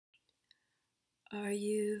Are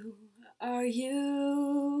you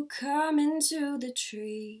coming to the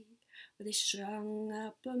tree where they strung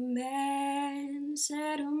up a man,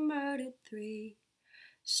 said who murdered three?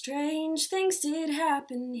 Strange things did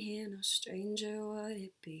happen here, no stranger would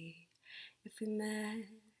it be if we met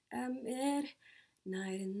at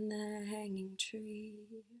midnight in the hanging tree.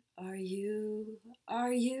 Are you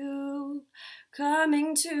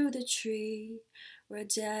coming to the tree where a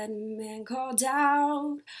dead man called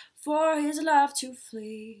out for his love to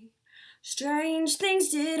flee? Strange things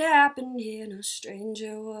did happen here, no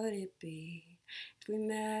stranger would it be if we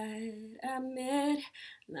met at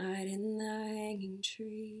midnight in the hanging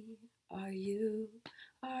tree. Are you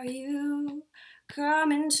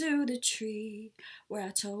coming to the tree where I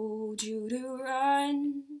told you to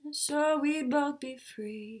run so we'd both be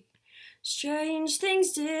free? Strange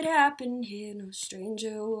things did happen here, no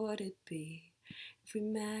stranger would it be if we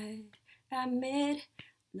met at midnight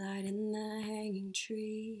in the hanging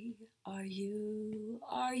tree. Are you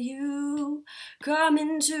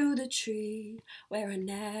coming to the tree where a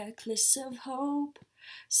necklace of hope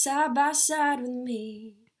side by side with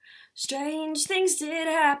me? Strange things did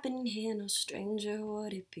happen here, no stranger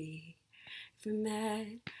would it be if we met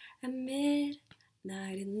at midnight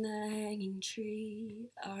in the hanging tree.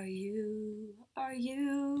 Are you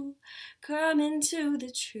coming to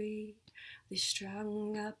the tree? They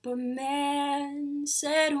strung up a man,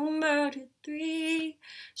 said who murdered three.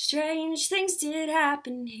 Strange things did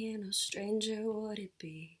happen here, no stranger would it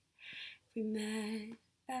be if we met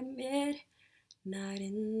at midnight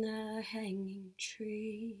in the hanging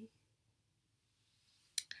tree.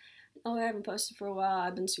 Oh, I haven't posted for a while.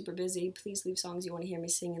 I've been super busy. Please leave songs you want to hear me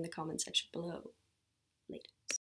sing in the comment section below. Later.